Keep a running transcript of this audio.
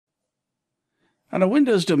On a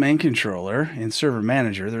Windows domain controller in Server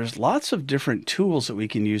Manager, there's lots of different tools that we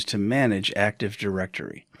can use to manage Active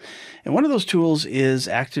Directory. And one of those tools is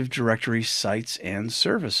Active Directory Sites and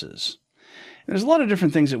Services. And there's a lot of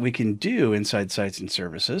different things that we can do inside Sites and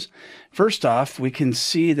Services. First off, we can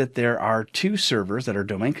see that there are two servers that are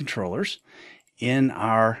domain controllers in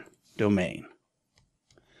our domain.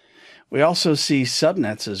 We also see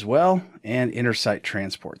subnets as well and Intersight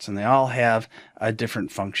Transports, and they all have a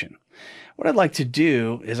different function. What I'd like to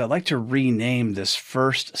do is I'd like to rename this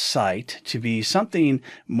first site to be something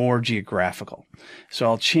more geographical. So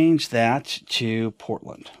I'll change that to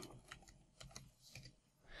Portland.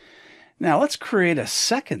 Now let's create a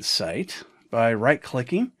second site by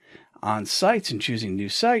right-clicking on Sites and choosing New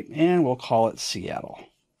Site, and we'll call it Seattle.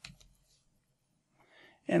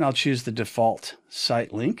 And I'll choose the default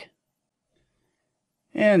site link.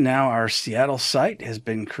 And now our Seattle site has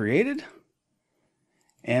been created.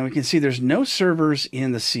 And we can see there's no servers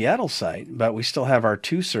in the Seattle site, but we still have our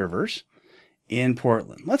two servers in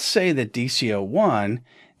Portland. Let's say that DCO1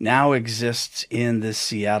 now exists in the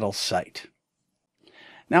Seattle site.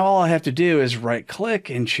 Now all I have to do is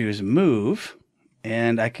right-click and choose Move,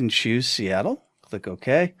 and I can choose Seattle. Click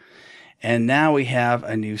OK. And now we have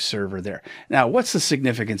a new server there. Now, what's the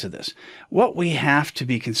significance of this? What we have to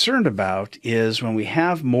be concerned about is when we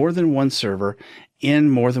have more than one server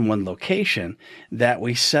in more than one location, that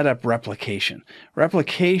we set up replication.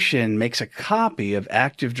 Replication makes a copy of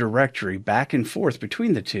Active Directory back and forth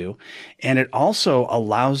between the two, and it also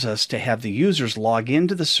allows us to have the users log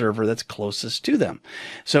into the server that's closest to them.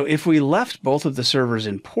 So if we left both of the servers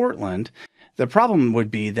in Portland, the problem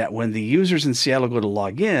would be that when the users in Seattle go to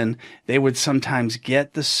log in, they would sometimes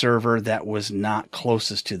get the server that was not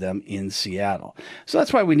closest to them in Seattle. So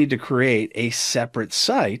that's why we need to create a separate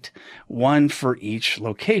site, one for each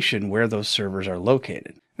location where those servers are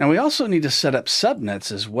located. Now we also need to set up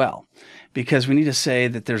subnets as well, because we need to say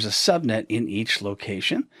that there's a subnet in each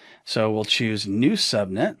location. So we'll choose New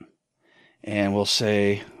Subnet, and we'll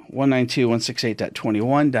say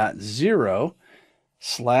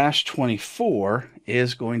 192.168.21.0/24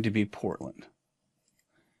 is going to be Portland.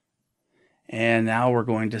 And now we're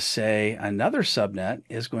going to say another subnet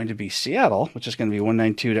is going to be Seattle, which is going to be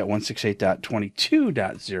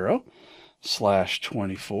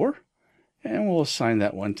 192.168.22.0/24. And we'll assign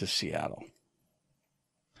that one to Seattle.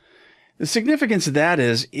 The significance of that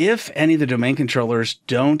is if any of the domain controllers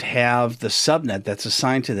don't have the subnet that's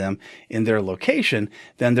assigned to them in their location,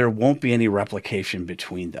 then there won't be any replication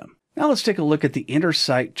between them. Now let's take a look at the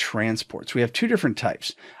Intersight Transports. We have two different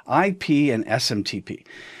types, IP and SMTP.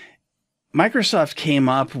 Microsoft came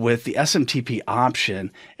up with the SMTP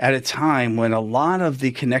option at a time when a lot of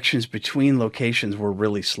the connections between locations were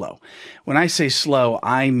really slow. When I say slow,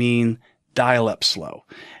 I mean dial-up slow.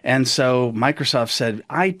 And so Microsoft said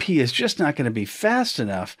IP is just not going to be fast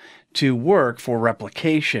enough to work for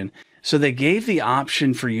replication. So they gave the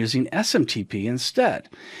option for using SMTP instead.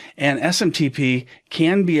 And SMTP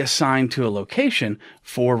can be assigned to a location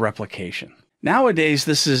for replication. Nowadays,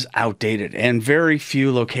 this is outdated, and very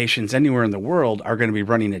few locations anywhere in the world are going to be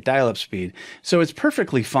running at dial-up speed, so it's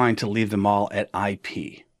perfectly fine to leave them all at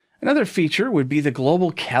IP. Another feature would be the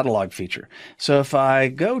global catalog feature. So if I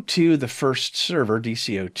go to the first server,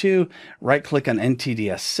 DCO2, right-click on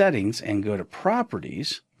NTDS settings and go to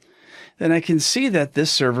Properties, then I can see that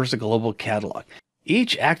this server is a global catalog.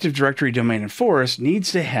 Each Active Directory domain and forest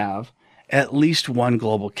needs to have at least one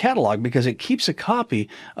global catalog because it keeps a copy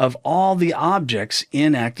of all the objects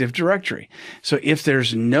in Active Directory. So if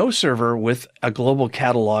there's no server with a global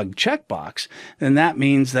catalog checkbox, then that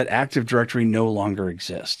means that Active Directory no longer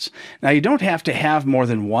exists. Now you don't have to have more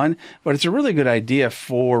than one, but it's a really good idea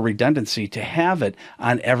for redundancy to have it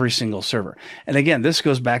on every single server. And again, this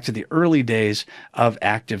goes back to the early days of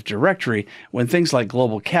Active Directory when things like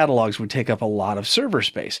global catalogs would take up a lot of server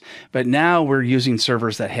space. But now we're using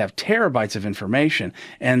servers that have terabytes of information,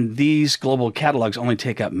 and these global catalogs only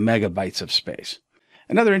take up megabytes of space.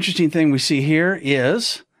 Another interesting thing we see here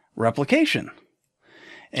is replication.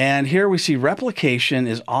 And here we see replication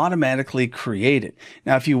is automatically created.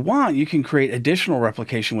 Now, if you want, you can create additional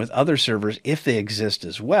replication with other servers if they exist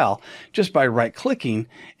as well, just by right-clicking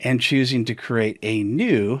and choosing to create a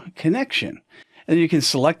new connection. And you can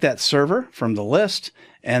select that server from the list,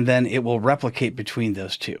 and then it will replicate between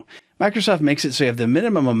those two. Microsoft makes it so you have the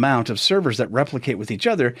minimum amount of servers that replicate with each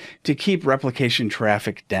other to keep replication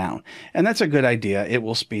traffic down. And that's a good idea. It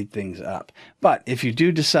will speed things up. But if you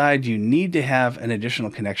do decide you need to have an additional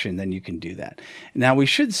connection, then you can do that. Now, we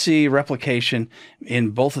should see replication in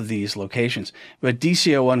both of these locations, but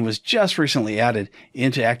DCO1 was just recently added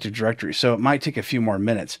into Active Directory, so it might take a few more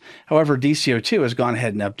minutes. However, DCO2 has gone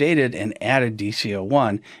ahead and updated and added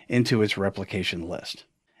DCO1 into its replication list.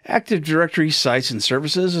 Active Directory Sites and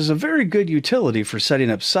Services is a very good utility for setting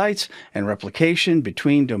up sites and replication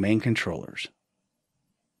between domain controllers.